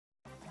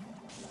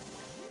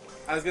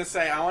I was gonna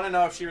say, I want to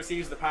know if she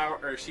receives the power,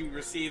 or she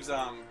receives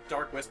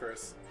Dark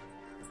Whispers.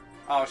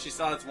 Oh, she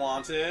still has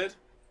Wanted,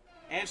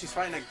 and she's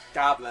fighting a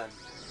goblin.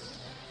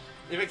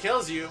 If it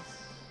kills you,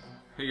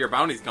 your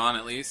bounty's gone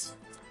at least.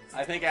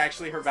 I think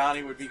actually her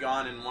bounty would be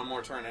gone in one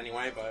more turn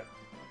anyway. But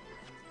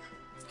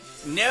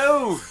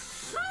no.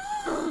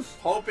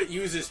 Hope it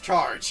uses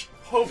charge.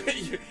 Hope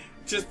it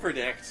just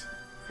predict.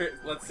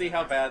 Let's see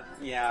how bad.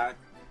 Yeah.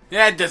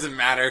 Yeah, it doesn't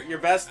matter. Your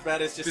best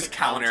bet is just to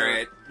counter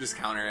it. Just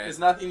counter it. There's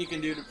nothing you can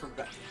do to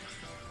prevent.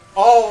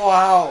 Oh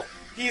wow,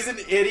 he's an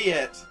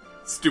idiot.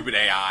 Stupid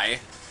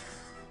AI.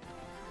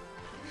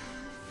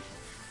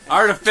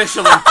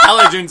 Artificial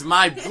intelligence,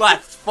 my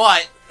left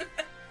foot.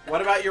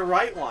 What about your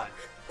right one?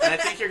 And I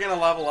think you're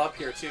gonna level up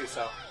here too.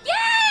 So yay!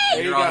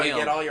 There you go. You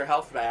get all your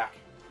health back.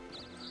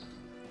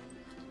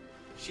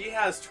 She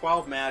has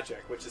 12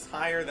 magic, which is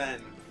higher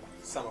than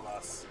some of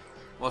us.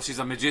 Well, she's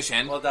a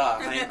magician. Well, duh.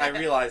 I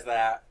realize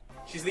that.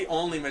 She's the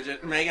only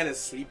magician. Megan is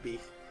sleepy.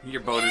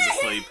 Your boat is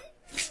asleep.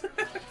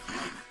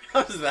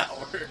 How does that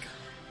work?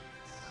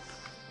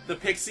 The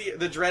pixie,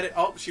 the dreaded...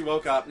 Oh, she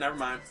woke up. Never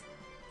mind.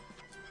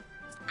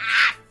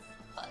 Ah!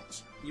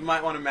 Fudge. You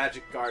might want a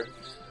magic guard.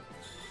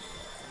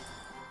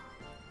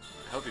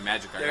 I hope you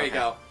magic guard. There you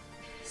go.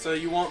 So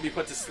you won't be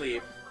put to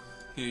sleep.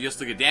 You'll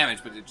still get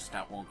damage, but it just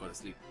won't go to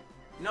sleep.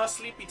 No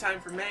sleepy time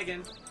for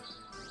Megan.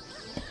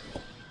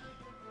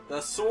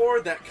 The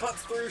sword that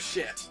cuts through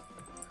shit.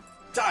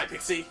 Die,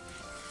 Pixie.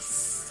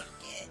 Suck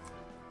it.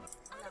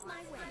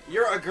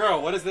 You're a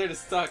girl. What is there to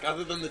suck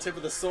other than the tip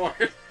of the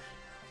sword?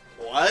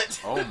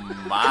 What? Oh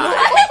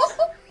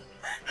my.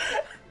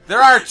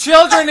 There are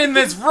children in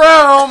this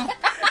room!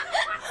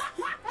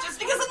 Just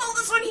because I'm the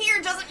oldest one here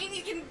doesn't mean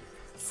you can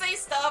say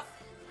stuff.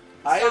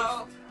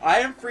 I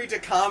am free to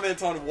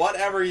comment on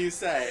whatever you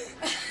say.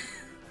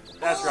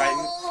 That's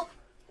right.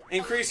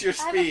 Increase your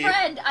speed.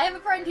 I have a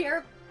friend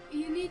here.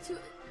 You need to...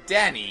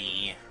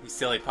 Danny, you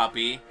silly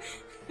puppy.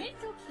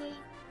 It's okay.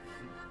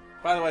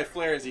 By the way,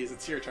 Flarezes,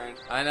 it's your turn.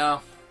 I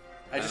know.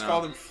 I just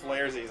called them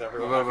Flarezes,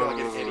 everyone. I feel like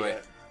an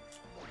idiot.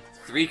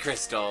 3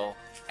 crystal.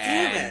 Damn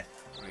And... it!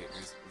 Wait,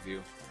 where's the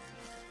view?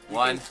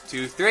 1,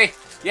 2, 3.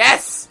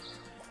 Yes!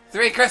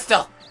 3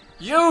 crystal.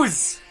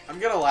 Use! I'm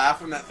gonna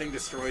laugh when that thing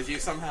destroys you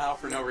somehow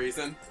for no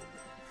reason.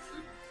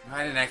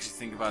 I didn't actually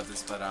think about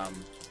this, but I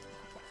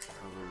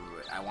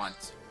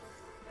want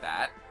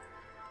that,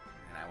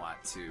 and I want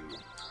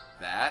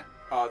that.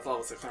 Oh, it's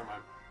level 6. Never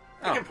mind.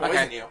 Oh, I can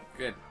poison you.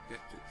 Good.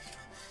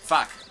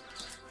 Fuck.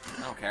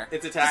 I don't care.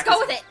 Its attack. Let's go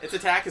with it. Its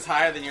attack is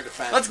higher than your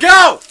defense. Let's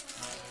go!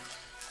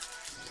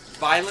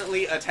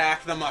 Violently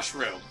attack the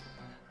mushroom.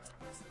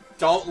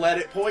 Don't let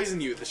it poison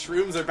you. The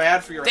shrooms are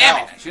bad for your Damn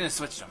health. it! I shouldn't have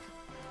switched them.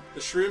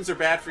 The shrooms are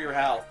bad for your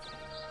health.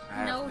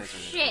 No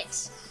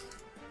shit.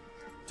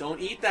 Don't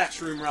eat that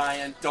shroom,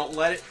 Ryan. Don't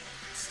let it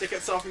stick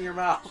itself in your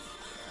mouth.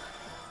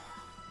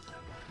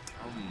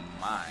 Oh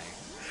my.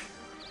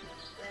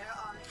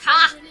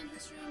 Ha!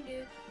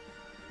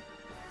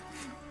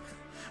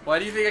 Why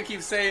do you think I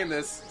keep saying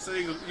this? So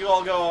you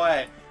all go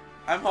away.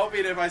 I'm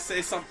hoping if I say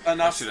enough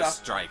I should have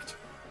stuff... striked.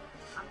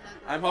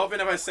 I'm hoping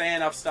if I say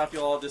enough stuff,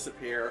 you'll all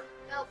disappear.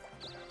 Nope.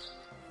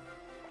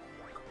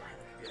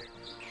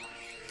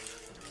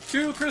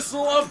 2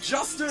 Crystal of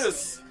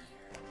Justice!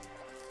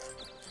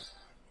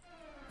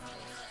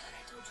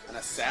 An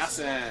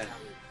assassin.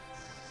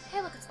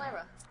 Hey, look, it's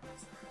Lyra.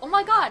 Oh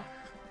my god!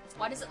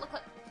 Why does it look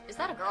like... Is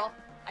that a girl?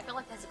 I feel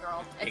like that's a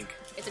girl.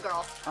 It's a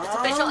girl. It's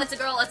official, it's a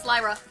girl, it's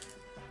Lyra.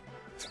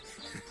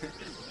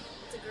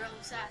 It's a girl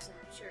assassin,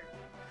 sure.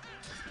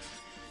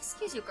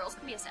 Excuse you, girls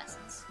can be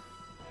assassins.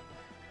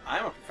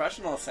 I'm a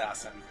professional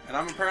assassin, and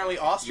I'm apparently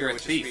Austrian, You're a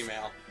which thief. is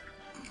female.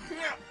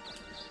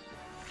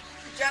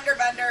 Gender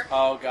bender.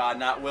 Oh god,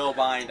 not will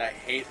bind. I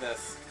hate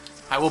this.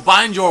 I will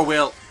bind your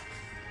will.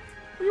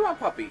 What do you want,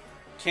 puppy?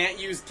 Can't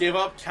use give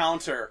up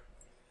counter.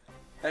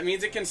 That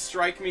means it can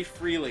strike me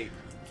freely.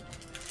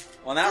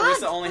 Well, now God,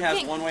 Risa only has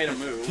okay. one way to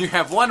move, You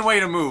have one way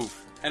to move.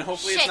 and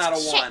hopefully Shit, it's not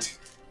a shit. 1.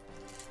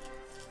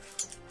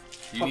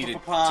 You need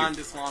it Pawn to...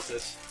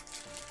 diswanted.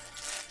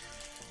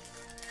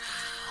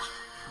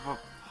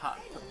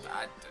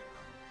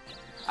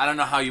 I don't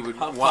know how you would...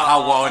 How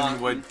one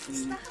would...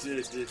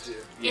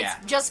 Yeah.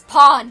 It's just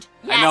pawned.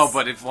 Yes. I know,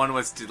 but if one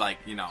was to, like,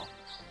 you know,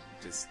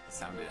 just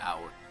sound it out.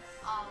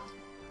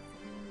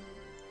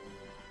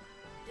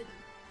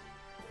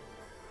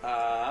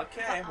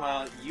 Okay,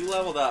 well, you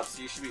leveled up,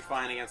 so you should be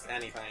fine against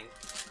anything.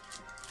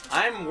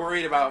 I'm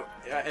worried about...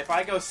 if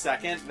I go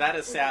second, that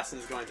assassin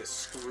is going to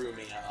screw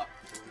me up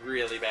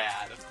really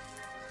bad.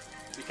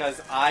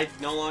 Because I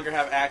no longer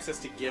have access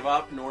to give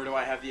up, nor do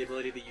I have the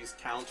ability to use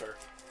counter.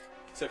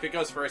 So if it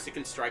goes first, it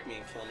can strike me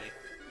and kill me.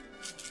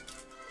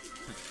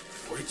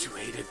 Which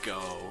way to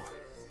go?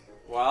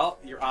 Well,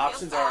 your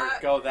options are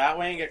go that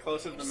way and get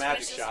closer to the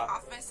magic shop.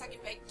 Off my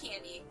second bag of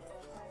candy.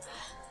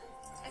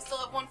 I still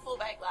have 1 full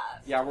bag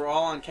left. Yeah, we're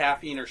all on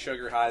caffeine or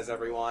sugar highs,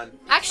 everyone.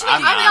 Actually,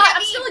 I'm I'm not. not.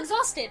 I'm still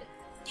exhausted.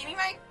 Give me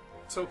my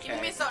It's okay.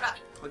 Give me a soda.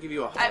 I'll give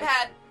you a hug. I've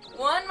had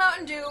 1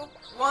 Mountain Dew,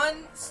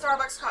 1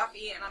 Starbucks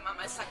coffee, and I'm on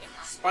my 2nd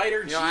one.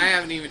 Spider G. You know, I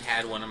haven't even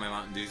had one of my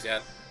Mountain Dews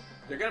yet.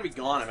 They're gonna be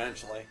gone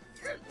eventually.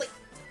 You're like,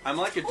 I'm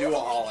like a holy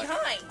duoholic.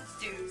 kind,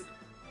 dude.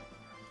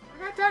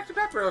 I got Dr.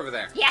 Pepper over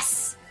there.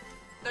 Yes!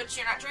 That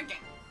you're not drinking.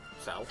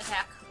 So?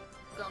 Attack.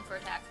 Going for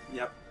attack.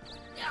 Yep.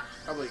 Yeah.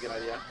 Probably a good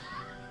idea.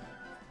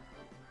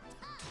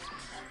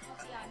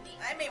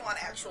 I may want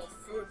actual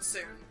food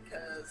soon,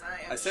 because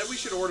I am I said we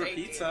should order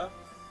shaking. pizza.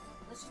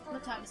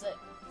 What time is it?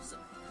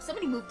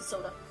 Somebody move the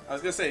soda. I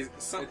was gonna say,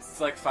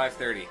 It's like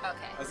 5:30. Okay.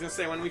 I was gonna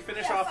say when we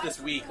finish Yeah, off this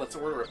week, let's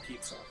order a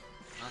pizza.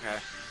 Okay.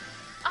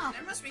 Oh,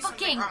 There must be fucking.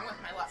 something wrong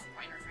with my left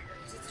pointer finger.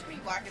 It's too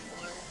many black and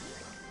blue.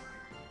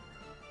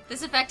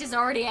 This effect is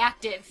already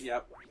active,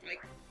 Yep.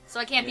 Like, so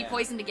I can't be Yeah.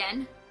 poisoned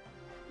again.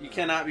 You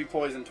cannot be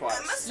poisoned I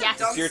twice. must Yes. have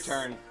done It's your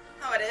turn.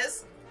 how it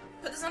is.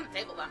 Put this on the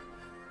table, then.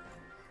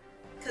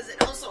 Because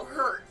it also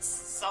hurts,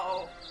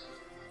 so...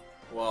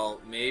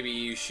 Well, maybe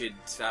you should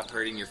stop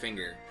hurting your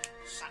finger.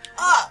 Shut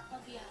up!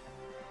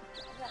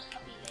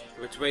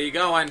 Which way you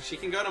going? She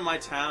can go to my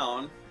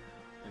town.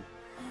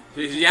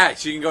 Yeah,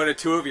 she can go to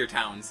 2 of your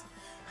towns.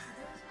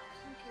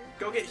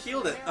 Go get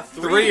healed at a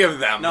 3 of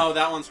them. No,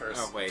 that one's hers.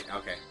 Oh, wait,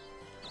 okay.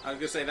 I was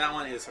gonna say that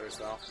one is hers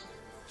though.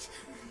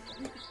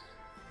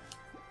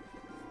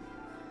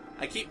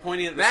 I keep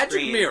pointing at the Magic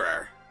screen.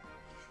 mirror.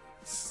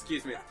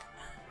 Excuse me.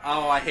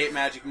 Oh, I hate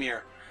magic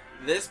mirror.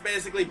 This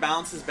basically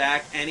bounces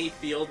back any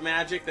field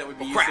magic that would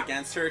be used crap.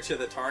 against her to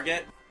the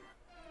target.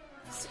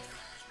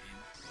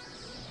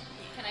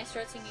 Can I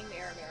start singing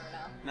Mirror Mirror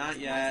now? Not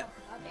yet.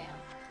 Oh,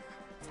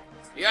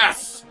 damn.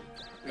 Yes!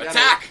 We gotta-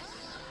 Attack!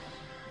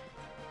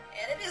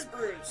 And it is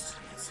bruised.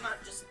 It's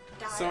not just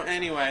dying. So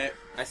anyway,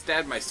 I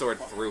stabbed my sword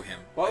through him.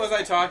 what was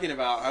I talking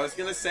about? I was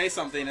gonna say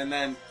something and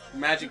then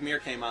magic mirror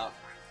came up.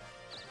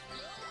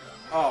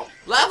 Oh,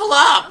 Level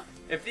up!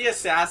 if the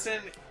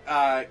assassin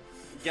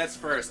gets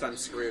first, I'm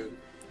screwed.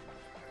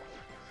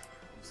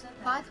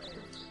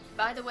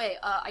 By the way,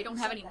 I don't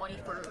have any money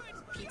for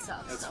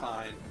pizza. That's so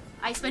fine.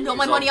 I spent all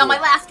my It's all money on my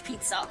cool. last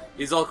pizza.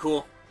 He's all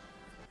cool.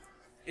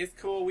 It's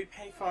cool, we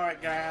pay for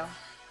it, girl.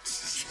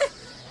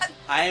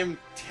 I am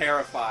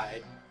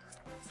terrified.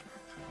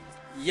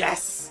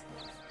 Yes!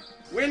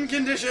 Win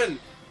condition!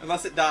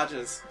 Unless it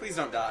dodges. Please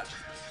don't dodge.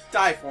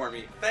 Die for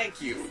me.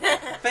 Thank you.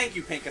 Thank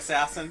you, Pink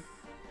Assassin.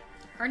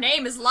 Her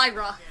name is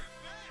Lyra.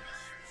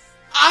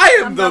 I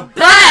am I'm the the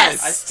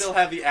best! I still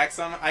have the X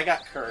on. I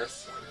got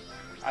cursed.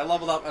 I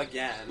leveled up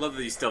again. love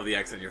that you still have the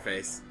X on your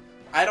face.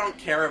 I don't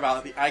care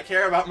about the. I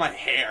care about my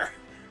hair.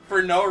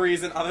 For no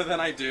reason other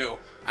than I do.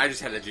 I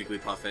just had to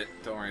Jigglypuff it.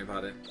 Don't worry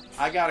about it.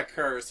 I got a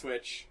curse,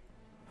 which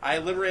I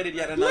liberated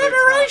yet another town.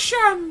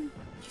 Liberation!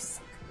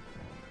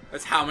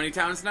 That's how many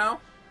towns now?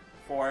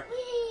 4.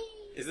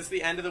 Is this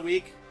the end of the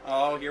week?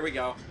 Oh, here we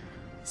go.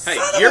 Hey,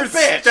 Son of you're a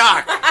bitch!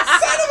 stuck! Son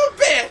of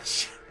a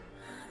bitch!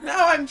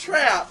 Now I'm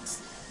trapped.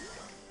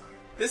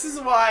 This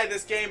is why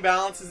this game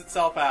balances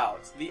itself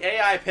out. The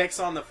AI picks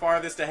on the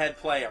farthest ahead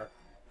player,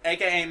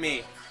 aka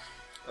me.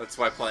 That's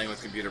why playing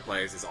with computer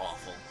players is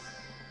awful.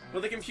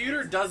 Well, the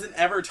computer doesn't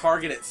ever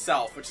target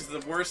itself, which is the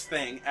worst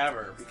thing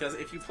ever. Because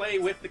if you play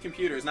with the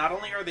computers, not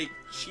only are they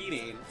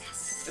cheating,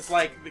 it's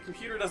like the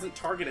computer doesn't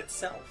target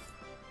itself.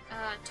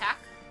 Attack.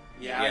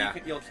 Yeah, Yeah.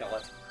 You'll kill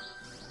it.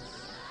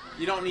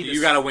 You don't need to... You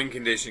got a win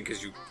condition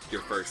because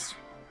you're first.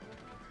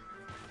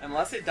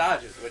 Unless it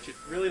dodges, which it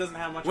really doesn't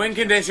have much... Win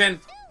condition!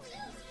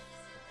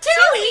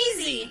 Too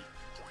easy!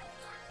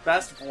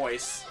 Best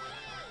voice.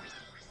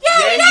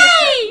 Yay! Yay!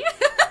 Yay!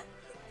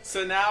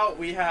 So now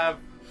we have...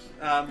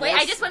 Wait, more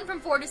I just went from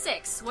 4 to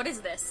 6. What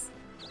is this?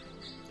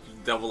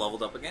 Double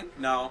leveled up again?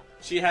 No,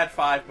 she had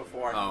 5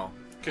 before. Oh.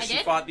 Because I she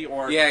did? fought the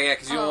orc. Yeah,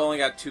 because you Oh. only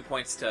got 2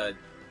 points to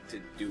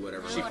do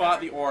whatever. She Oh.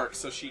 fought the orc,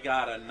 so she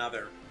got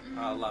another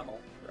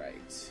level.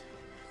 Right.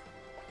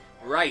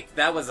 Right,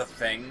 that was a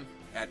thing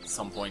at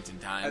some point in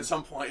time. At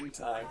some point in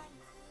time.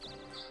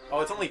 Oh,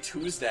 it's only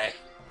Tuesday.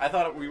 I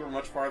thought we were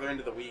much farther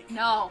into the week.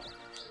 No.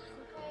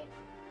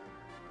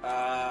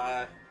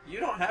 You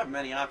don't have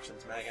many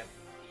options, Megan.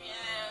 Yeah.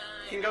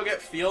 You can go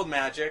get field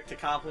magic to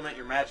complement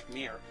your magic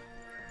mirror.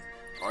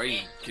 Or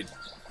you could,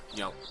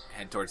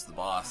 head towards the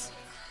boss.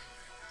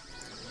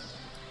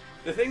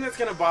 The thing that's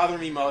going to bother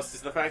me most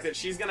is the fact that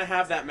she's going to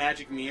have that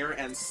magic mirror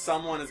and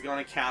someone is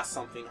going to cast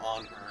something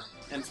on her.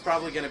 And it's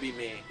probably going to be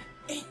me.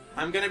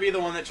 I'm going to be the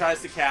one that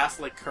tries to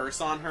cast, like,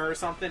 curse on her or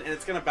something, and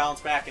it's going to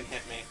bounce back and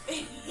hit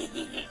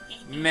me.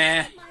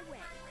 Meh.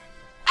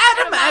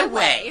 Out of my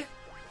way!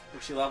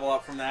 Would she level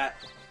up from that?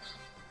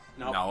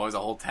 Nope. No, it was a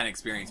whole 10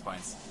 experience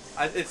points.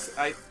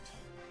 I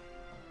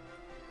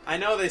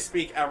know they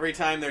speak every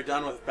time they're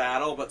done with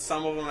battle, but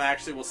some of them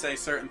actually will say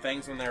certain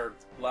things when they're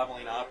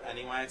leveling up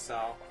anyway,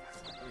 so...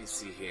 Let me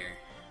see here.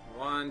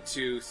 1,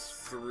 2,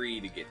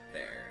 3 to get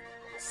there.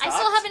 I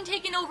still haven't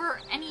taken over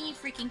any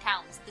freaking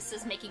towns. This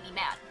is making me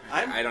mad.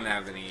 I don't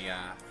have any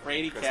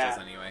Fraidy crystals cat.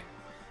 anyway.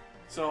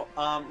 So,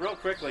 real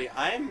quickly,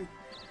 I'm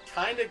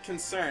kind of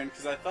concerned,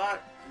 because I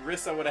thought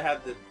Rissa would have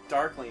had the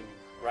Darkling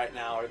right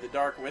now, or the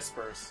Dark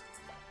Whispers.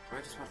 Do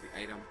I just want the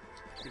item?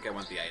 I think I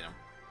want the item.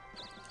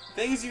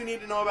 Things you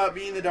need to know about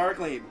being the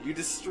Darkling. You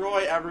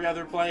destroy every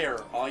other player.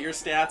 All your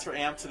stats are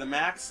amped to the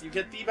max. You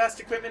get the best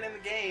equipment in the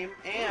game,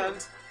 and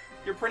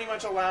you're pretty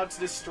much allowed to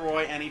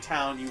destroy any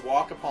town you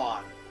walk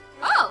upon.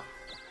 Oh,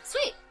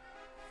 sweet.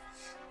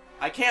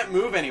 I can't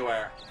move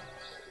anywhere.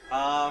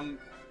 Town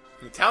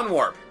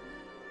warp.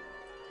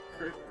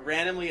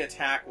 Randomly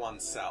attack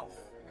oneself.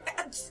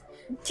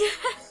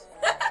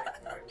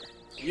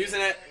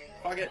 Using it.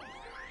 Fuck it.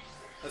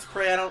 Let's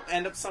pray I don't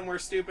end up somewhere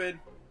stupid.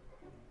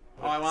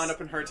 Oh, I wound up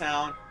in her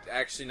town.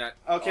 Actually not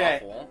Okay.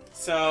 awful.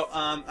 So,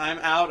 I'm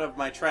out of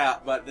my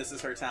trap, but this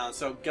is her town.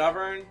 So,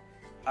 govern.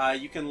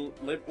 You can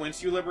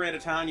once you liberate a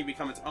town, you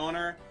become its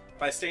owner.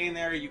 By staying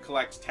there, you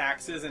collect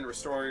taxes and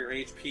restore your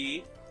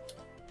HP.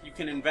 You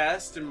can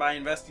invest, and by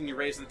investing, you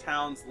raise the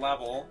town's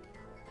level.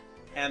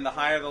 And the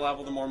higher the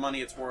level, the more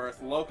money it's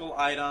worth. Local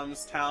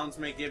items. Towns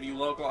may give you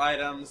local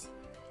items.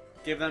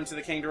 Give them to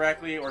the king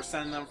directly, or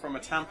send them from a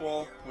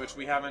temple, which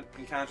we haven't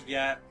encountered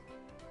yet.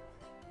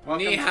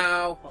 Welcome Ni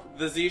hao. to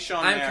the Zishon.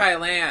 I'm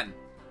Kailan.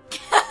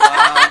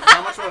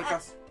 How much will it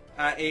cost?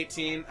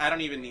 18. I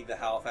don't even need the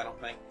health, I don't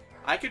think.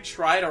 I could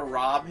try to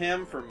rob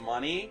him for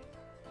money.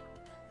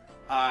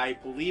 I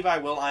believe I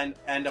will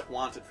end up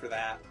wanted for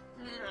that.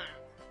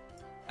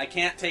 I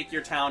can't take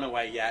your town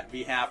away yet.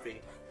 Be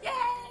happy. Yay!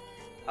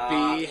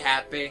 Be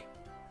happy.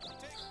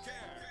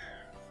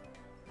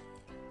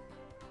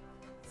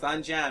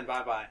 Sanjian,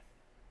 bye-bye.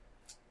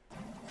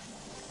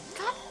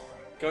 God.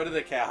 Go to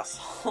the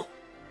castle.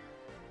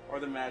 Or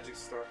the magic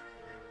store.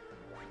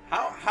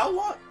 How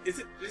long? Is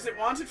it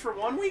wanted for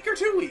 1 week or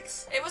 2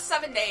 weeks? It was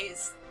 7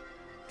 days.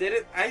 Did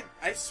it?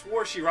 I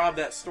swore she robbed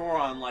that store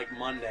on, like,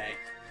 Monday.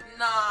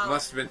 No.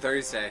 Must have been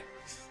Thursday.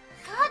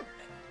 God.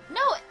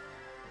 No.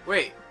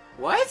 Wait,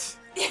 what?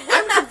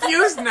 I'm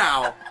confused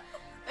now.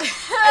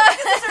 I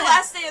think this is her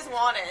last day as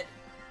wanted.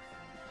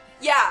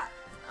 Yeah.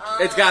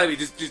 It's gotta be.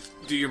 Just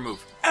do your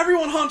move.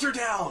 Everyone hunt her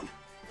down!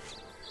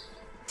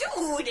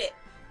 Dude!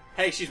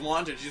 Hey, she's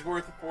wanted. She's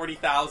worth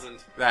 40,000.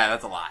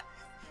 That's a lot.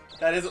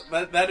 That is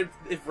that.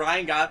 If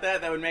Ryan got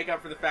that, that would make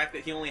up for the fact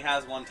that he only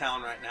has one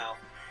town right now.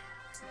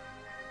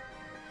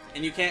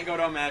 And you can't go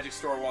to a magic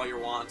store while you're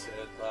wanted,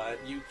 but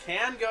you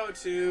can go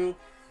to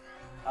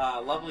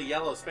lovely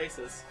yellow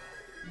spaces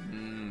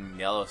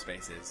Yellow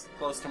spaces.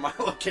 close to my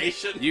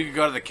location. You could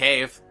go to the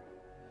cave.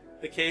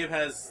 The cave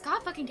has.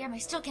 God fucking damn, I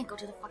still can't go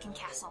to the fucking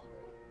castle.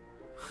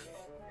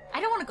 I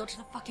don't want to go to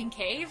the fucking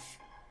cave.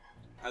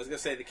 I was gonna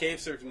say the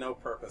cave serves no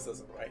purpose as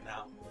of right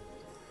now.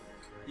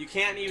 You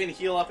can't even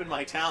heal up in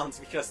my towns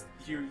because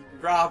you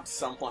robbed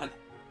someone.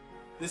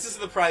 This is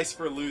the price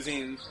for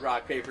losing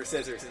rock, paper,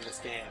 scissors in this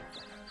game.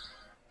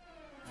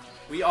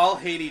 We all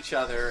hate each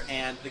other,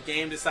 and the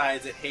game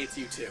decides it hates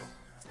you too.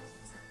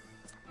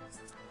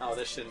 Oh,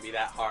 this shouldn't be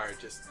that hard.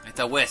 Just It's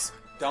a wisp.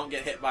 don't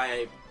get hit by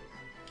a...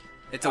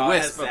 It's a Oh,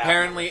 wisp. that's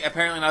Apparently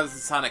not as the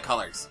Sonic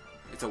colors.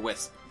 It's a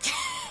wisp.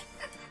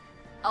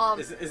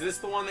 Is this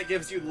the one that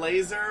gives you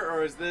laser,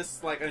 or is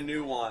this like a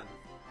new one?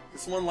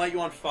 This one light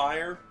you on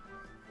fire?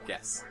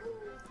 Yes.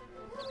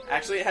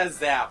 Actually, it has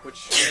zap,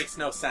 which makes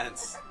no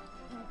sense.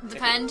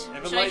 Defend?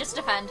 If it Should I lights- just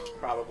defend?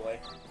 Probably.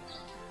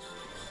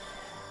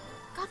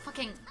 God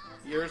fucking...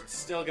 You're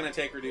still gonna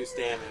take reduced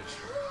damage.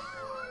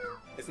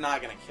 It's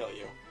not gonna kill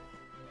you.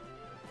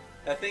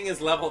 That thing is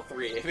level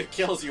 3. If it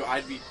kills you,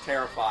 I'd be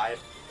terrified.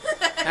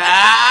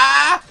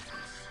 Ah!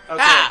 Okay.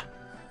 Ah!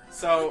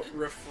 So,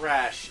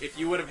 refresh. If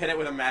you would have hit it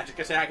with a magic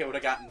attack, it would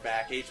have gotten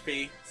back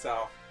HP,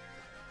 so...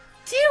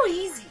 Too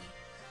easy.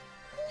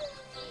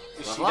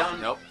 Is she Level up?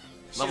 done? Nope.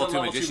 She's Level a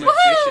 2 magician.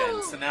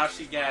 Woohoo! So now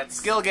she gets...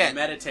 Skill again.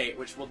 Meditate,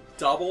 which will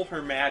double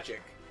her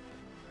magic.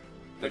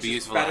 That'd Which be is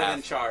useful to better have.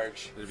 than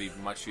charge. It'd be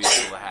much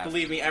useful to have.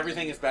 Believe me,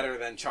 everything is better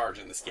than charge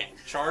in this game.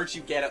 Charge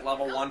you get at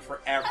level 1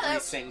 for every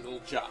single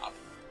job.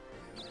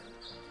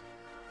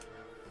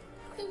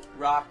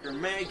 Rocker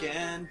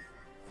Megan.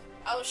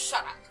 Oh, shut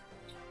up.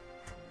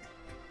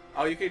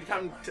 Oh, you could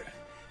come...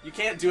 You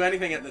can't do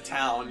anything at the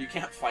town. You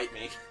can't fight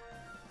me.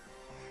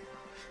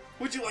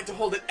 Would you like to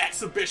hold an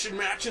exhibition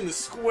match in the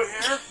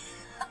square?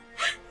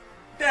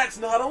 That's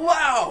not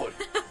allowed!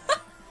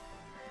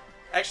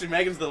 Actually,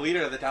 Megan's the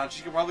leader of the town.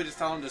 She could probably just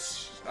tell him to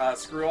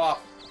screw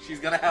off. She's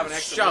gonna have an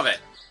exhibition. Shove it.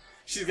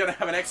 She's gonna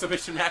have an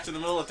exhibition match in the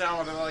middle of town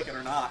whether they like it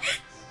or not.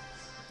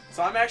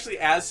 So I'm actually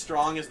as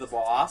strong as the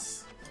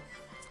boss.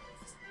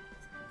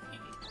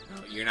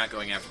 No, you're not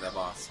going after that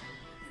boss.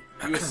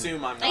 You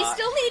assume I'm not. I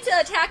still need to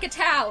attack a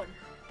town.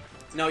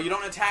 No, you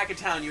don't attack a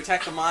town. You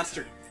attack the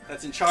monster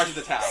that's in charge of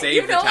the town. Save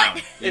You the know town.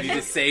 what? You need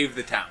to save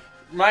the town.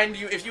 Mind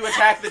you, if you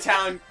attack the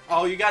town...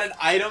 Oh, you got an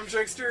item,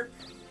 Trickster?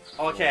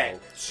 Okay. Oh,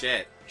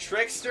 shit.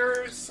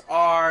 Tricksters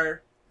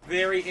are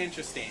very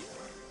interesting.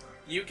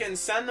 You can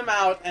send them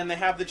out, and they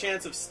have the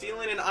chance of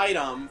stealing an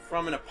item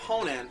from an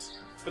opponent,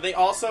 but they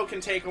also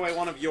can take away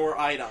one of your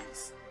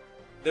items.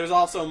 There's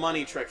also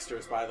money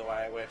tricksters, by the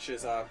way, which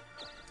is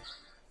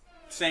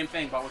same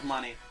thing, but with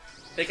money.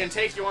 They can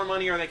take your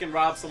money, or they can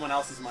rob someone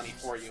else's money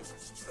for you.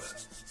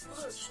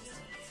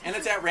 And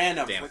it's at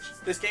random, Damn. which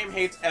this game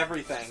hates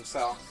everything,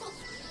 so...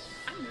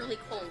 I'm really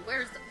cold.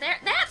 Where's the... There,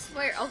 that's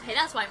where... Okay,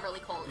 that's why I'm really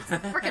cold. It's a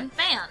freaking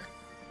fan.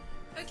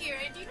 Okay,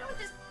 Ray, do you know what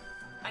this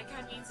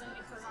icon means when it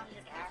goes on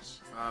your dash?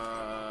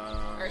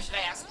 Or Or should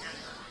I ask her?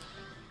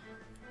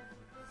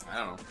 I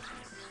don't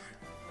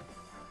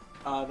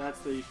know. That's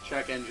the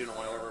check engine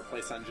oil or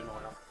replace engine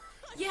oil.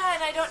 Yeah,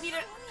 and I don't need to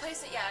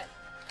replace it yet.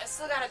 I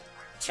still got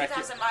Check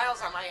 2,000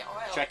 miles on my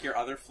oil. Check your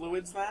other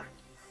fluids then.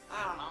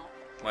 I don't know.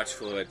 Much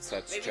fluid,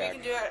 such Maybe check. we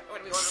can do it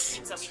when we order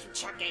pizza. We can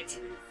check it.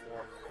 3,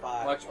 4,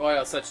 5. Much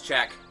oil, such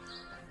check.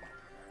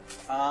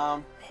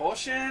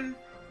 Potion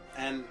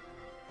and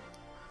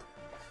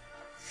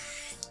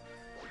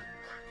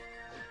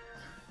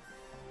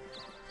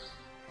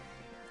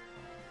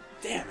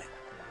damn it.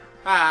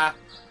 Ah.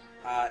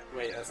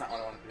 Wait, that's not what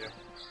I want to do.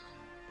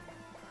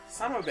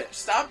 Son of a bitch,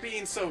 stop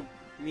being so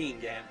mean,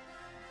 game.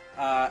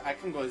 I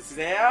can go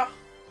there.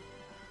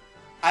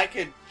 I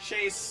could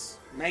chase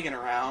Megan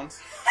around.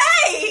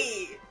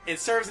 Hey! It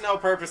serves no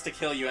purpose to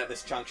kill you at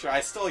this juncture.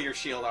 I stole your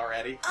shield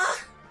already.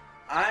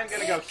 I'm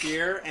gonna go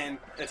here and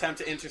attempt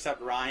to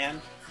intercept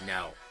Ryan.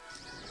 No.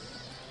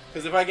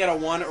 Because if I get a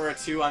 1 or a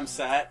 2, I'm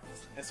set.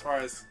 As far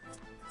as...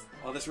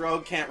 Well, this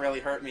rogue can't really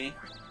hurt me.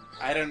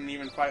 I didn't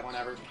even fight one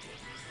ever.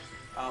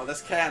 Oh,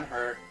 this can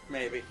hurt.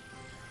 Maybe.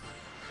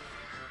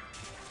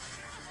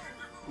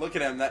 Look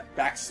at him, that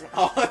back...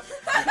 Oh,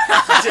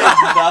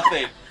 did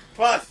nothing.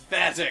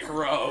 Pathetic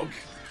rogue.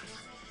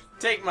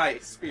 Take my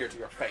spear to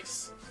your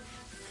face.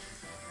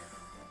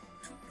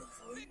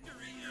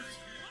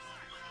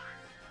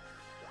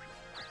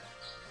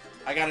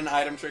 I got an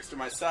item trickster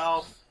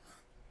myself.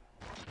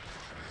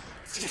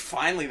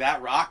 Finally,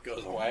 that rock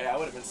goes away. I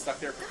would have been stuck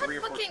there for 3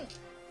 or 4...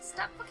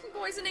 Stop fucking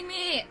poisoning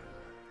me!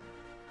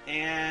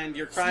 And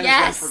your crime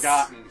Yes! has been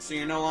forgotten, so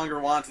you're no longer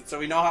wanted. So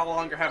we no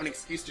longer have an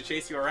excuse to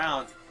chase you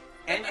around.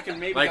 And you can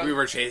maybe Like go... we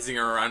were chasing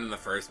her around in the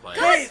first place.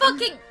 God Hey,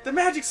 fucking... The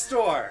magic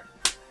store!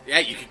 Yeah,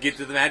 you could get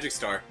to the magic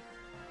store.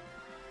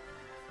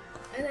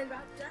 And then Rob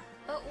died.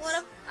 But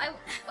what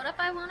if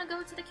I want to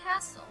go to the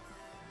castle?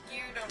 You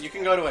don't. You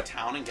can go to a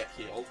town and get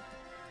healed.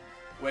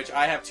 Which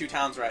I have 2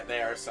 towns right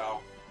there, so...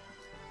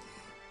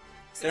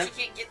 Since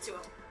you can't get to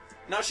him.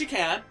 No, she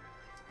can.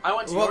 I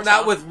went to Well, your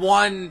not town. with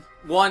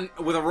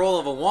with a roll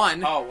of a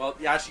 1. Oh, well,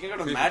 yeah, she can go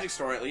to the magic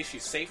store at least.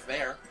 She's safe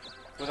there.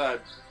 With a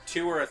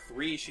 2 or a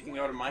 3, she can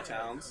go to my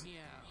towns.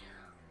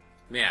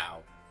 Meow.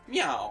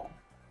 Meow.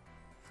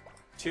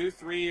 2,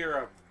 3, or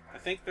a... I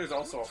think there's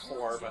also a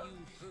 4, but...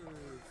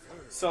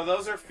 So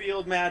those are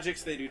field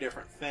magics. They do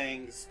different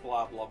things.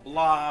 Blah, blah,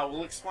 blah.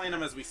 We'll explain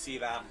them as we see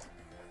them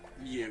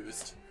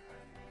used.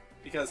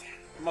 Because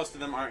most of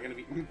them aren't going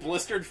to be...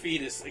 Blistered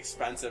feet is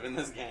expensive in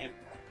this game.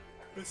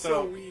 It's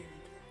So- weird.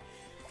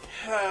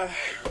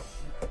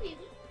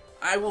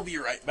 I will be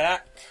right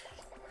back.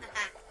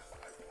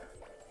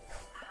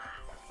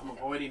 I'm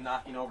avoiding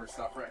knocking over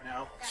stuff right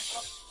now.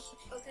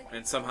 Okay.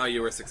 And somehow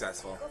you were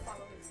successful. Go follow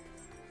me.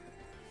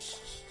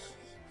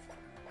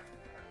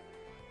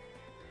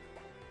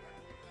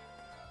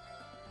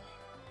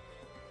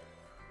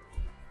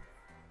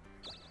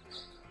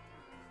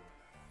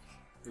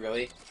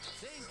 Really?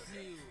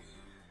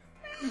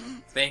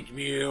 Thank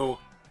Mew.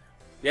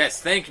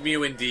 Yes, thank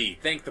Mew indeed.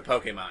 Thank the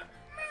Pokemon.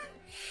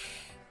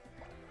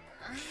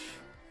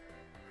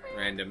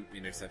 Random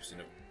interception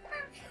of...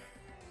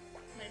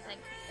 What do you think?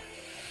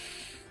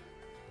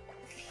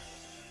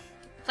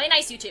 Play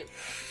nice, you two.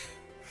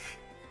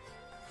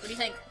 What do you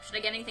think? Should I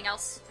get anything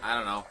else? I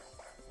don't know.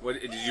 What,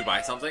 did you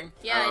buy something?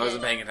 Yeah, I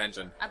wasn't did. paying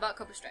attention. I bought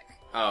Cobra Strike.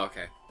 Oh,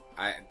 okay.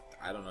 I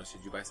don't know.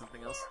 Should you buy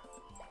something else?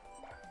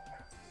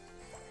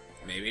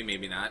 Maybe,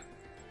 maybe not.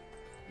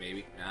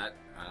 Maybe not.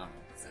 I don't know.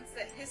 Since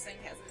the hissing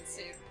hasn't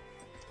ensued,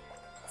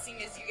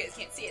 seeing as you guys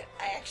can't see it,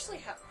 I actually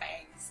have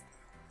fangs.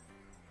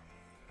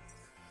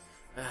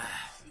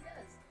 She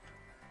does.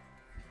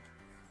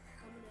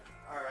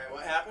 Alright,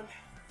 what happened?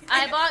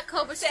 I bought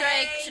Cobra Strike.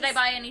 Thanks. Should I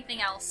buy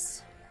anything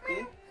else?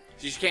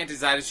 She can't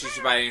decide if she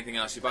should buy anything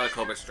else. She bought a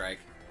Cobra Strike.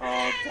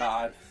 Oh,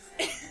 God.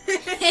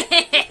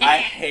 I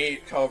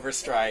hate Cobra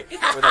Strike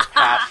with a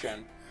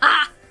passion.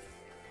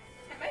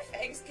 And my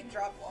fangs can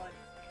drop one.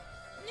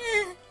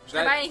 Should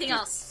I buy anything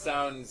else?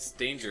 Sounds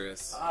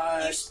dangerous.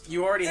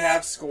 You already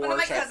have Scorch, One of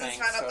my I cousins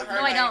think. found out the So...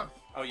 hard No, I don't.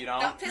 Oh, you don't?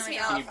 Don't piss No, me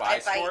I off. Can you buy I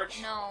bite.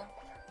 Scorch? No.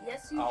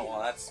 Yes, you Oh, do. well,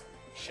 that's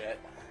shit.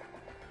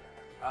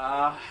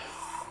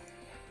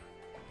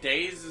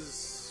 Daze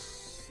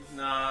is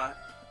not...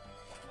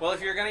 Well,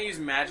 if you're gonna use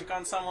magic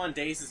on someone,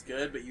 Daze is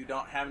good, but you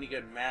don't have any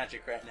good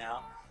magic right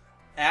now.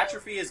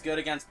 Atrophy is good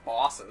against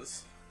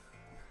bosses.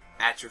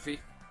 Atrophy?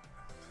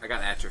 I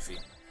got atrophy.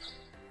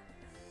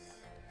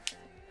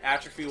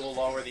 Atrophy will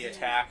lower the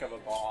attack of a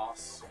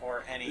boss,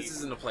 or any... This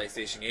isn't a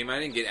PlayStation game. I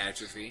didn't get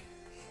atrophy.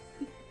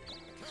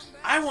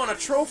 I want a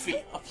trophy!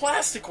 A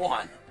plastic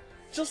one!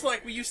 Just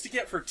like we used to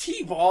get for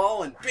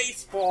T-ball and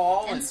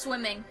baseball And and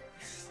swimming.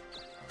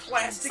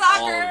 plastic...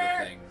 Soccer! All of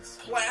the things.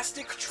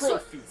 Plastic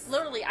trophies.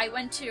 Literally, I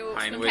went to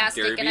Pinewood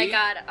Swimtastic and I Derby?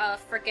 got a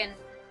frickin'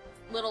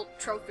 little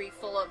trophy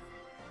full of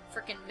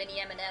frickin'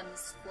 mini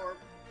M&Ms for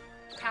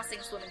passing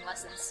swimming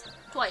lessons.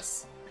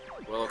 Twice.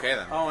 Well, okay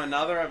then. Oh,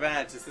 another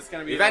event. Is this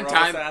going to be Event the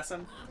Rogue time.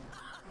 Assassin?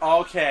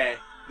 Okay.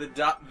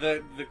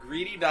 The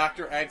greedy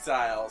Dr.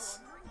 Exiles.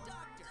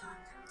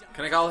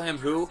 Can I call him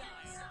who?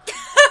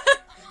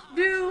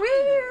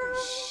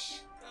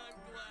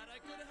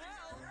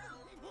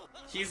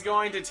 He's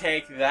going to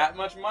take that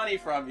much money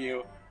from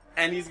you,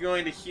 and he's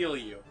going to heal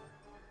you.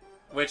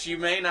 Which you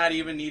may not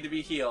even need to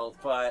be healed,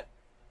 but,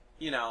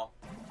 you know,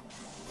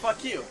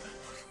 fuck you,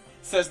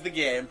 says the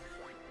game.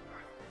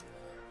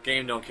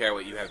 Game don't care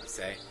what you have to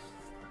say.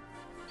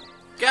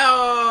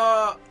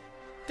 Go!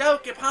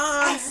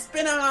 Dokapon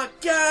Spinner,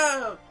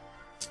 go!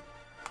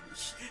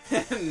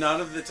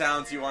 None of the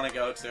towns you want to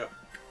go to.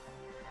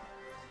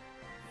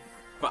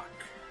 Fuck.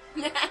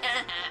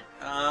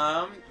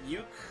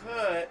 You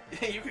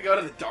could go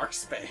to the dark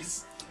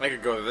space. I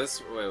could go to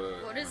this. Wait.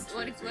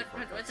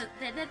 What's it?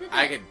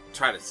 I could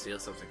try to steal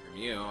something from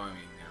you. I mean,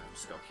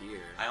 just go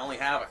here. I only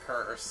have a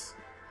curse,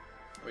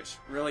 which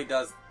really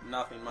does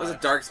nothing much. What does a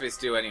dark space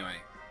do anyway?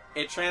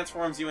 It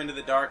transforms you into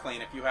the Dark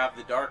Lane if you have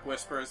the Dark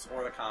Whispers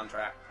or the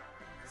Contract.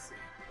 Let's see.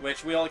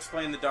 Which we'll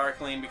explain the Dark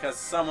Lane because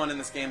someone in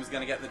this game is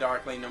going to get the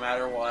Dark Lane no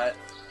matter what.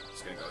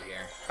 Just gonna go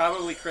here.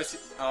 Probably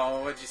Chris.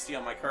 Oh, what'd you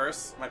steal? My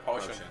curse? My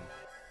potion.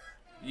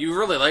 You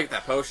really like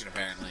that potion,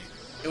 apparently.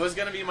 It was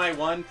going to be my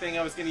one thing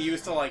I was going to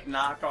use to, like,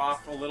 knock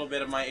off a little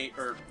bit of my...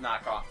 Or,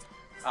 knock off.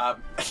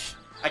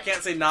 I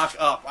can't say knock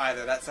up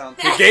either. That sounds...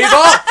 You gave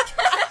up?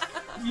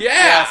 Yeah!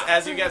 Yes,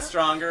 as you get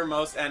stronger,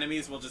 most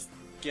enemies will just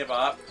give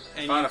up.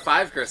 And Found a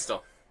 5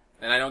 crystal.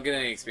 And I don't get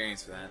any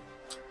experience for that.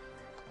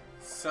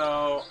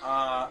 So,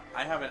 I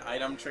have an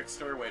item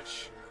trickster,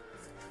 which...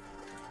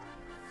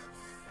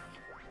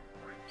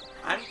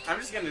 I'm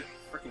just going to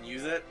freaking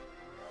use it.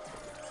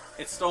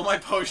 It stole my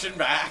potion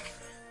back.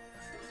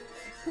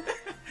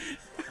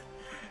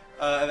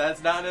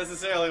 That's not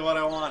necessarily what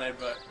I wanted,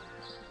 but...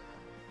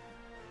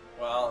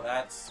 Well,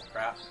 that's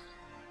crap.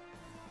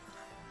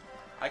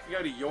 I could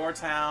go to your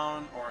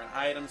town, or an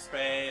item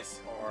space,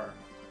 or...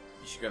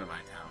 You should go to my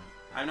town.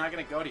 I'm not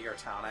going to go to your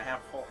town. I have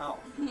full health.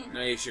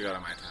 No, you should go to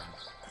my town.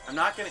 I'm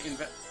not going to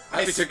invest... I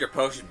hope you took your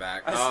potion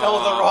back. I stole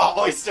the raw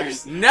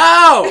oysters.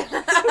 No!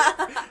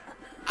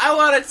 I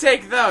want to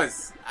take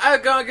those.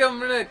 I'm going to give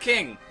them to the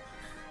king.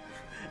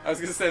 I was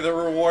going to say the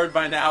reward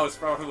by now is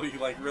probably,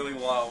 like, really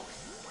low.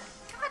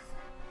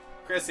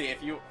 Chrissy,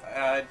 if you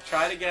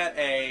try to get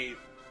a...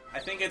 I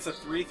think it's a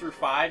 3 through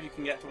 5 you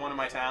can get to one of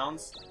my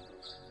towns.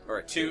 Or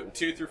a 2.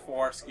 2 through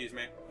 4, excuse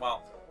me.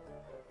 Well,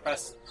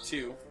 press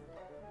 2.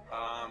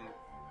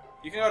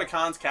 You can go to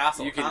Khan's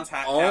Castle. You can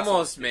Khan's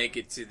almost make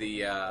it to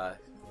the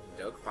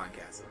Dokapon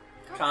Castle.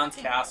 Khan's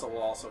Castle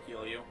will also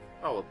heal you.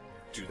 Oh, well,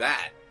 do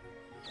that.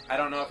 I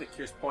don't know if it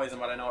cures poison,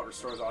 but I know it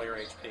restores all your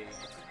HP.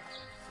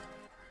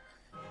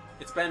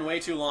 It's been way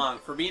too long.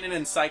 For being an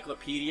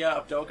encyclopedia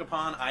of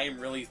Dokapon, I am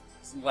really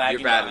lagging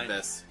You're bad behind. at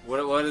this.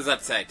 What does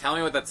that say? Tell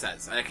me what that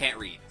says. I can't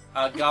read.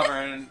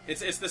 Govern.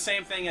 It's the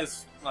same thing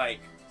as, like,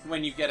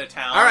 when you get a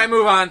town. Alright,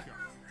 move on.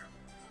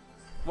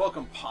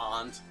 Welcome,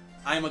 Pond.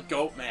 I am a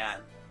goat man.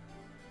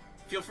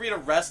 Feel free to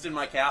rest in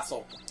my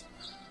castle.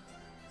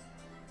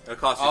 It'll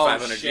cost you Oh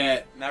 500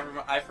 shit!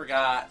 Never. I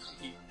forgot.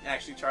 He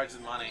actually charges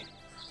money.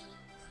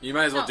 You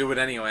might as well No. do it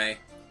anyway.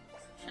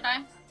 Should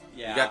I?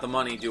 Yeah. You got the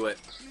money, do it.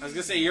 I was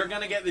gonna say you're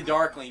gonna get the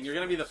Darkling. You're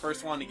gonna be the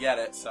first one to get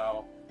it,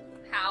 so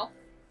How?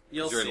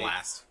 you'll You're see.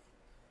 last.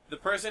 The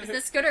person Is who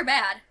this good or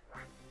bad?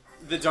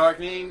 the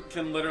Darkling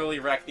can literally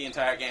wreck the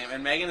entire game,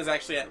 and Megan is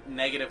actually at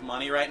negative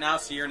money right now,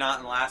 so you're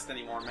not in last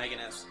anymore. Megan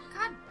is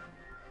God.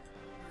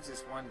 Does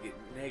this one get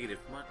negative?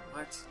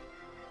 What?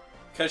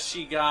 because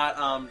she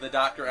got the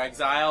Dr.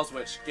 Exiles,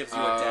 which gives you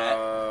a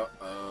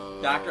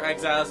debt. Dr.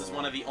 Exiles is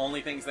one of the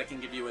only things that can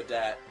give you a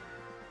debt.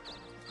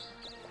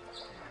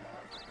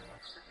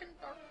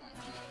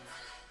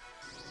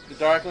 The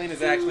Darkling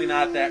is actually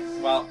not that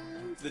well.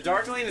 The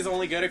Darkling is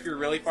only good if you're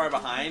really far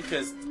behind,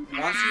 because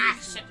once you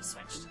Should have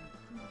switched.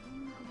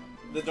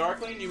 the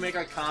Darkling, you make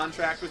a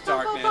contract with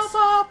darkness.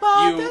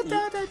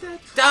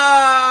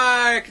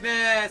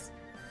 Darkness.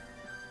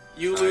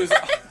 You lose.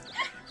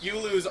 You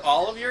lose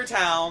all of your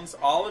towns,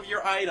 all of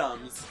your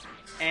items,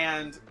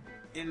 and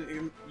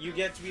you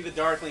get to be the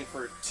Darkling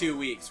for 2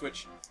 weeks,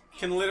 which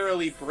can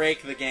literally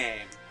break the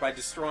game by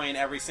destroying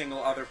every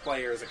single other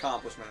player's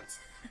accomplishments,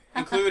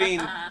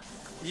 including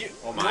you.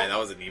 Oh my, that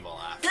was an evil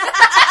laugh.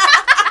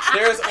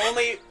 There's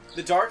only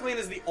the Darkling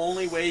is the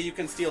only way you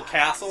can steal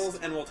castles,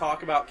 and we'll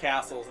talk about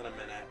castles in a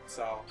minute.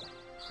 So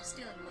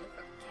Stealing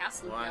motherfucking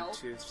castle, 1, yo.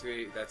 2,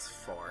 3. That's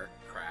 4.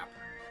 Crap.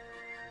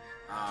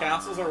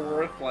 castles are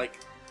worth like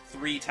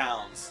 3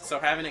 towns. So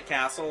having a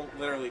castle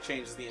literally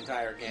changes the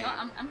entire game. No,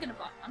 I'm gonna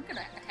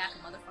attack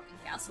a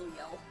motherfucking castle,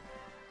 yo.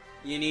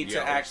 You need to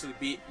Yo. actually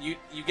be you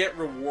get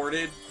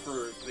rewarded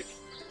for the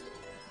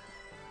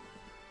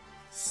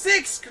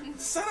 6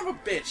 son of a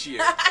bitch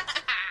you.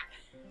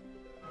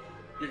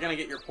 You're gonna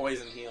get your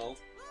poison healed.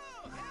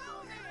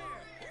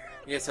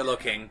 Yes, hello,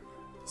 King.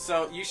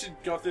 So you should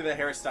go through the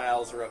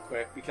hairstyles real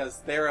quick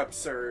because they're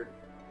absurd.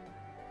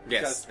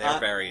 Yes, Because they're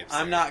very absurd.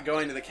 I'm not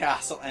going to the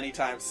castle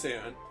anytime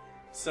soon.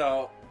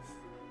 So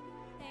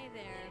Hey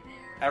there.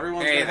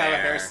 Everyone's Hey gonna have a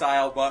there.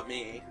 hairstyle but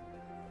me.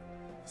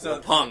 So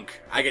So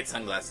punk. I get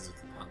sunglasses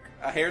with the punk.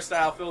 a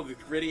hairstyle filled with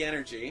gritty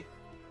energy,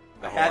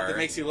 The a hat whore. that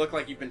makes you look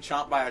like you've been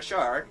chomped by a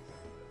shark,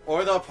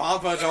 or the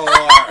pompadour.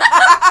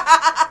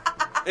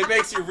 It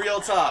makes you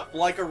real tough,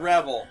 like a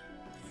rebel.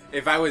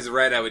 If I was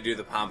red, I would do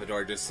the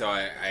pompadour just so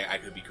I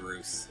could be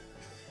Groose.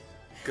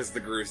 Because the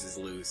Groose is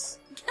loose.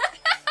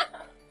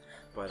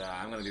 But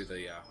I'm gonna do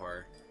the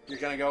horror. You're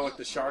gonna go with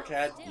the shark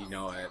head? You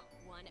know it.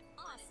 One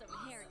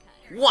awesome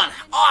haircut. One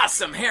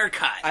awesome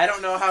haircut! I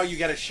don't know how you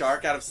get a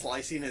shark out of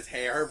slicing his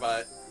hair,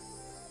 but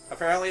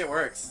apparently it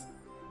works.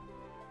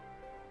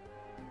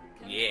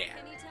 Yeah.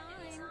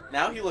 Anytime.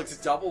 Now he looks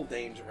double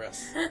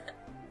dangerous.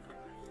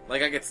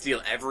 Like I could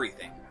steal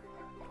everything.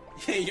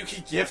 You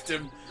could gift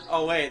him.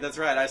 Oh wait, that's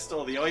right, I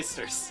stole the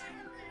oysters.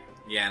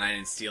 Yeah, and I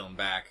didn't steal them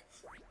back.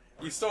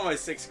 You stole my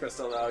 6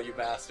 crystal though, you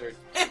bastard.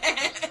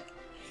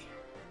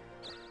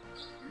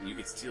 You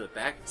could steal it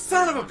back.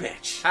 Son of a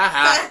bitch!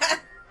 Haha!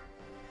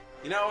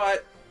 You know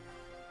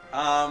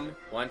what?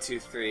 1, 2,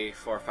 3,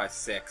 4, 5,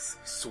 6.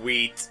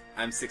 Sweet.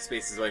 I'm 6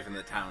 spaces away from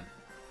the town.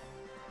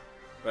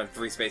 But I'm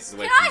 3 spaces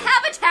away Can I from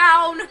have a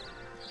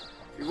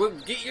town? Well,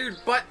 get your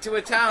butt to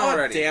a town Oh,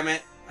 already. damn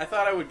it. I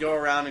thought I would go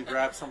around and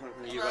grab something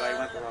from you, but I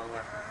went the wrong way.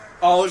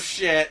 Oh,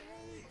 shit.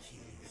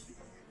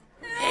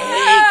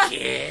 Hey,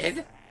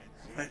 kid!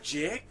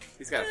 Magic?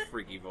 He's got a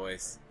freaky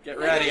voice. Get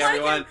ready,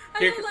 everyone.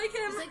 Here, like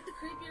him. He's like the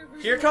creepier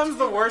version. here comes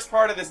the worst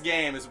part of this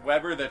game, is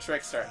Weber the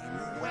Trickster.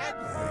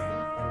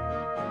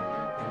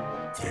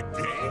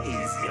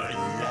 Today's your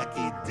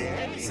lucky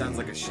day. Sounds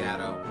like a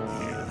shadow.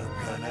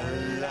 You're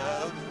gonna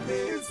love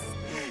this.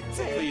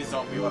 Please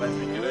don't be what I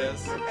think it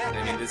is.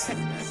 I mean, this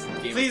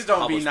game Please was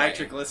don't be published by-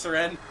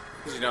 nitroglycerin.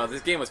 You know,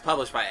 this game was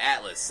published by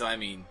Atlas, so I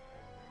mean...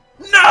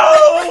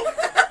 No!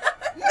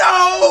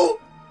 No!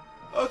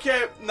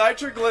 Okay,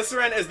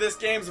 nitroglycerin is this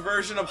game's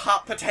version of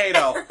hot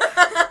potato.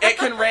 It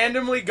can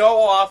randomly go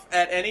off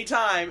at any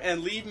time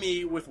and leave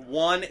me with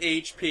 1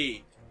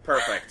 HP.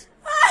 Perfect.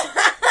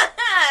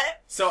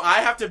 So I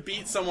have to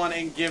beat someone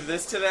and give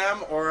this to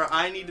them, or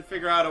I need to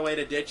figure out a way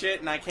to ditch it,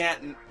 and I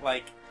can't,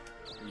 like...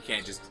 You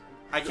can't just...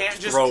 I can't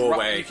just Throw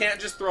away. You can't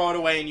just throw it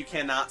away, and you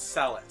cannot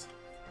sell it.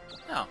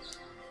 No.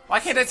 Why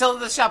can't I sell it at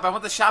the shop? I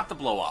want the shop to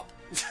blow up.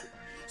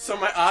 So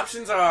my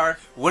options are...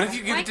 What if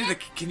you give Why it to the...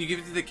 Can you give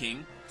it to the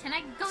king? Can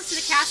I go to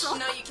the castle?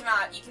 No, you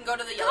cannot. You can go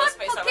to the yellow on,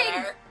 space over fucking-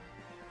 there.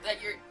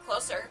 That you're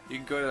closer. You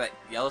can go to that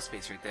yellow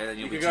space right there, then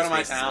you'll You be can go 2 to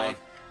my spaces town. away.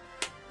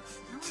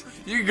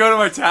 You can go to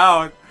my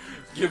town.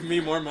 Give me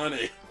more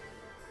money.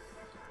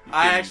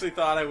 I actually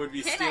thought I would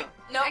be Can stealing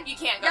No, you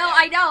can't go No, there.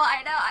 I know.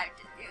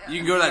 You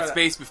can go to Go that to-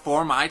 space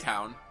before my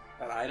town.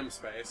 that item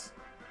space.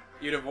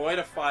 You'd avoid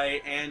a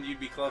fight, and you'd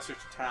be closer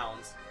to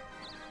towns.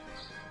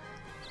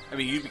 I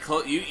mean, you'd be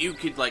close. You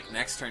could like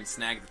next turn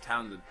snag the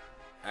town.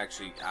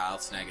 Actually, I'll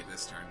snag it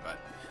this turn, but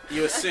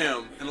You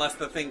assume, unless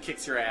the thing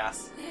kicks your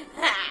ass.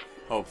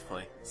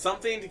 hopefully.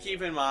 Something to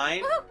keep in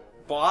mind,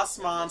 boss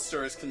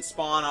monsters can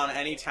spawn on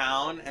any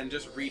town and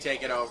just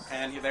retake it over.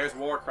 And there's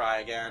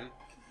Warcry again.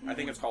 I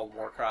think it's called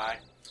Warcry.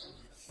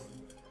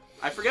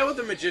 I forget what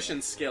the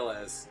magician's skill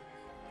is.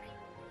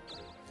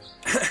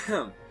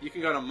 You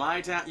can go to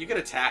my town. You can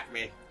attack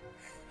me.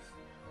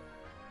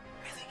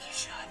 I think you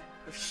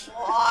should.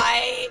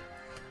 Why?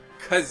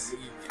 Because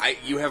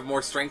you have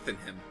more strength than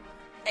him.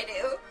 I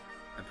do.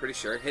 I'm pretty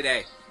sure. Hit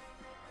A.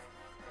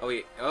 Oh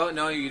wait. Oh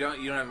no, you don't.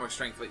 You don't have more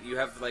strength, but you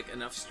have like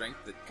enough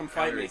strength that Come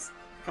fight me. counters-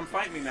 Come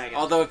fight me, Megan.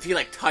 Although if he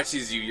like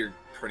touches you, you're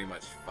pretty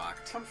much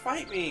fucked. Come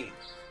fight me.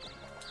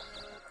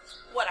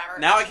 Whatever.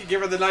 Now I can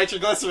give her the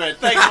nitroglycerin.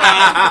 Thanks,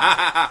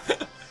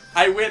 man.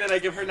 I win and I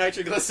give her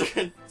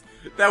nitroglycerin.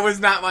 That was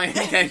not my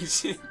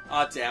intention.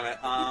 Oh, damn it.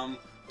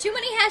 Too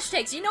many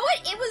hashtags. You know what?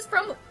 It was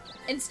from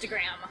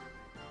Instagram.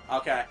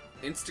 Okay.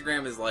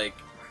 Instagram is like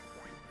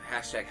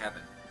hashtag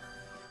heaven.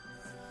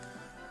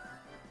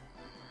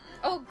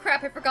 Oh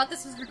crap, I forgot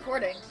this was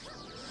recording.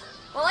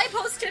 Well, I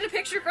posted a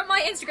picture from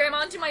my Instagram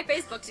onto my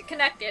Facebook to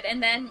connect it,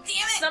 and then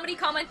somebody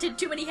commented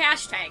too many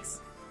hashtags.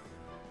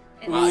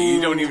 And Wow, you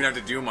don't even have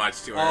to do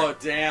much to her. Oh,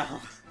 damn. Damn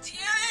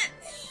it!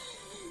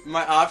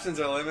 My options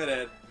are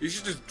limited. You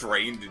should just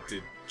drain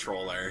to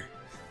troll her.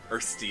 Or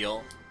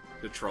steal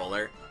to troll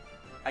her.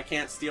 I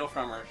can't steal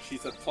from her.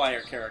 She's a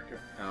player character.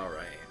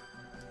 Alright.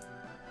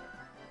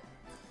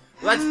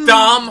 That's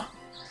dumb!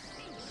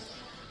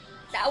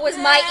 that was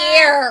my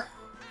ear!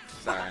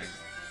 Sorry.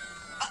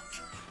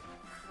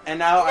 And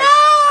now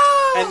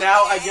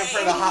I give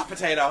her the hot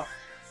potato.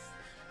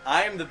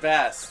 I am the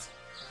best.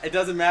 It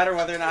doesn't matter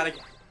whether or not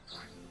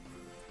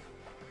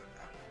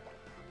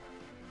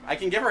I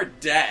can give her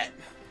debt,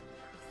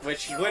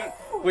 which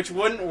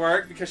wouldn't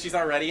work because she's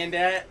already in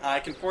debt. I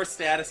can force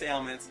status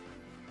ailments,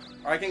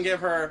 or I can give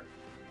her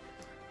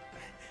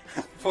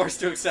forced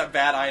to accept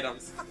bad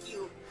items. Fuck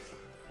you.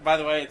 By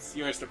the way, it's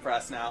yours to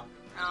press now.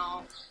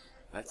 Oh.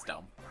 That's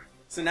dumb.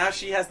 So now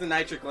she has the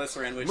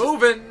nitroglycerin, which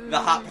Moving! is the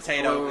hot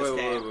potato of this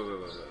game.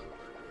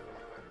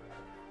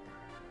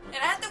 And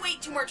I have to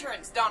wait 2 more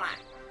turns, don't I?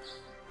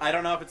 I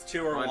don't know if it's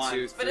 2 or 1. 1,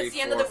 2, But 3, it's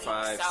the end of 4, the week,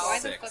 5, so- Why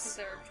the fuck is 6.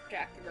 there a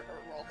Jack the Ripper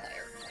role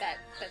player?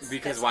 That's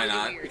Because that's why really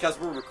not? weird. Because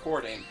we're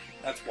recording.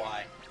 That's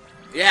why.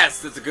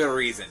 Yes, that's a good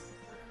reason.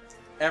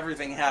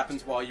 Everything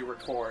happens while you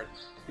record.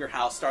 Your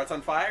house starts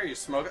on fire, you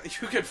smoke.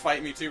 You could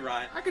fight me too,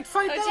 Ryan. I could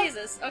fight Oh that.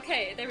 Jesus.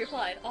 Okay, they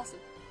replied. Awesome.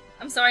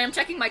 I'm sorry. I'm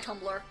checking my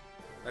Tumblr.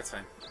 That's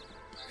fine.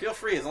 Feel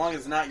free as long as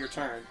it's not your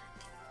turn.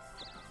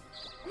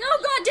 No,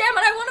 god damn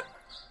it! I want to.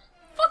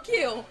 Fuck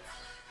you.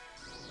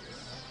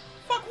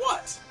 Fuck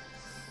what?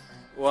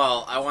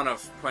 Well, I want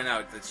to point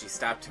out that she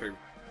stopped her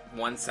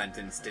one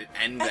sentence to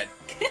end it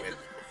with.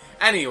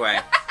 Anyway.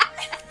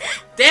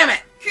 Damn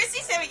it!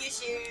 Christy's having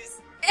issues.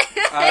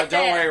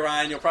 Don't worry,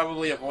 Ryan. You'll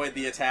probably avoid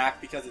the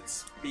attack because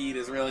its speed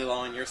is really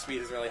low and your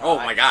speed is really high. Oh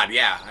my god,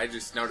 yeah. I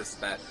just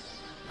noticed that.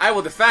 I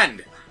will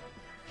defend!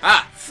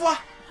 Ah!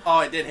 Fuck! Oh,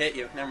 it did hit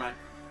you. Never mind.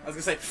 I was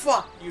gonna say,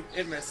 fuck!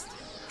 It missed.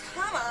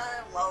 Come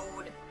on,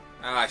 load.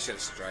 Oh, I should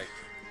have striked.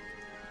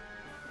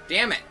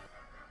 Damn it!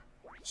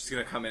 She's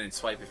gonna come in and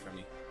swipe it from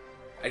me.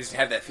 I just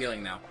have that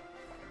feeling now.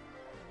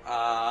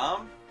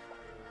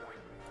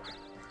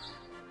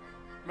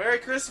 Merry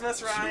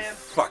Christmas, You Ryan.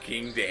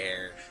 fucking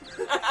dare.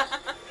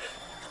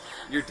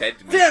 You're dead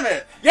to me. Damn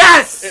it!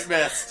 Yes! It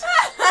missed.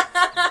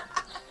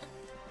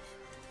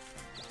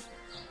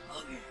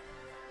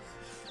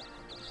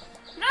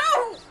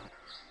 No!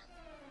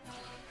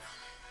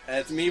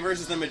 It's me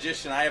versus the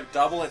magician. I have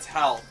double its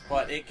health,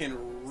 but it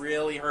can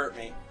really hurt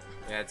me.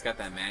 Yeah, it's got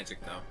that magic,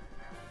 though.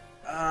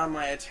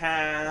 My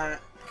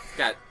attack... It's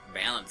got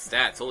balanced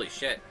stats. Holy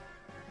shit.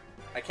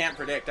 I can't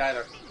predict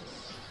either.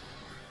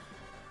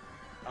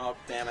 Oh,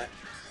 damn it.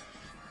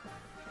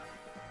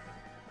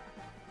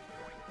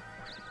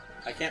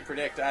 I can't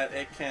predict.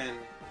 It can...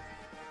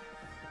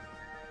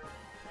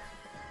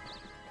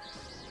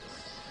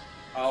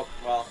 Oh,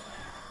 well.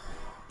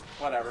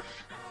 Whatever.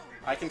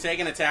 I can take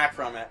an attack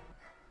from it.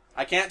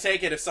 I can't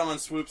take it if someone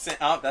swoops in.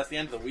 Oh, that's the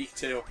end of the week,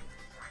 too.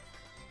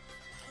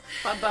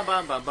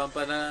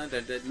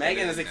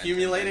 Megan has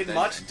accumulated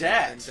much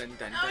debt.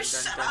 Oh,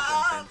 shut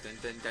up.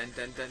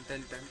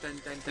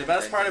 The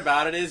best part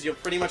about it is you'll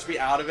pretty much be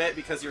out of it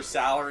because your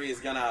salary is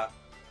gonna...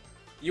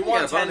 You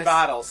won got a 10 bonus.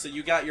 battles, so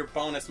you got your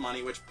bonus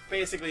money, which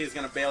basically is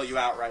gonna bail you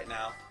out right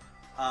now.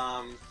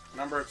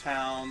 Number of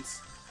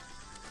towns.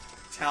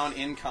 Town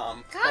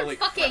income. God Holy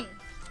fucking.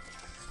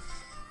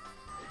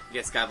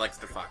 Yes, God likes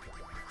to fuck.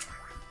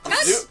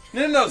 crap.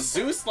 No,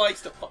 Zeus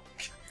likes to fuck.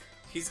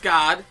 He's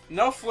God.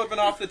 No flipping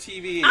off the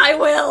TV. I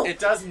will. It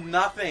does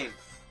nothing.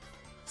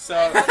 So...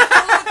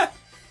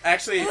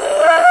 Actually...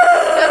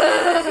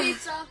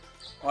 Pizza.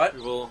 What?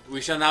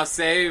 We shall now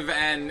save,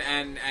 and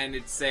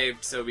it's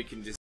saved, so we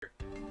can just...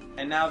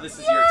 And now this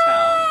is your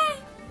town.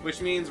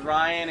 Which means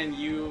Ryan and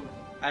you...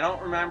 I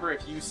don't remember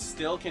if you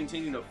still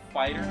continue to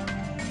fight her.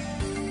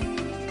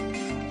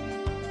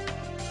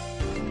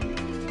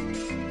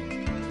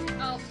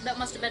 Oh, that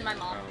must have been my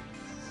mom.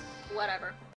 Whatever.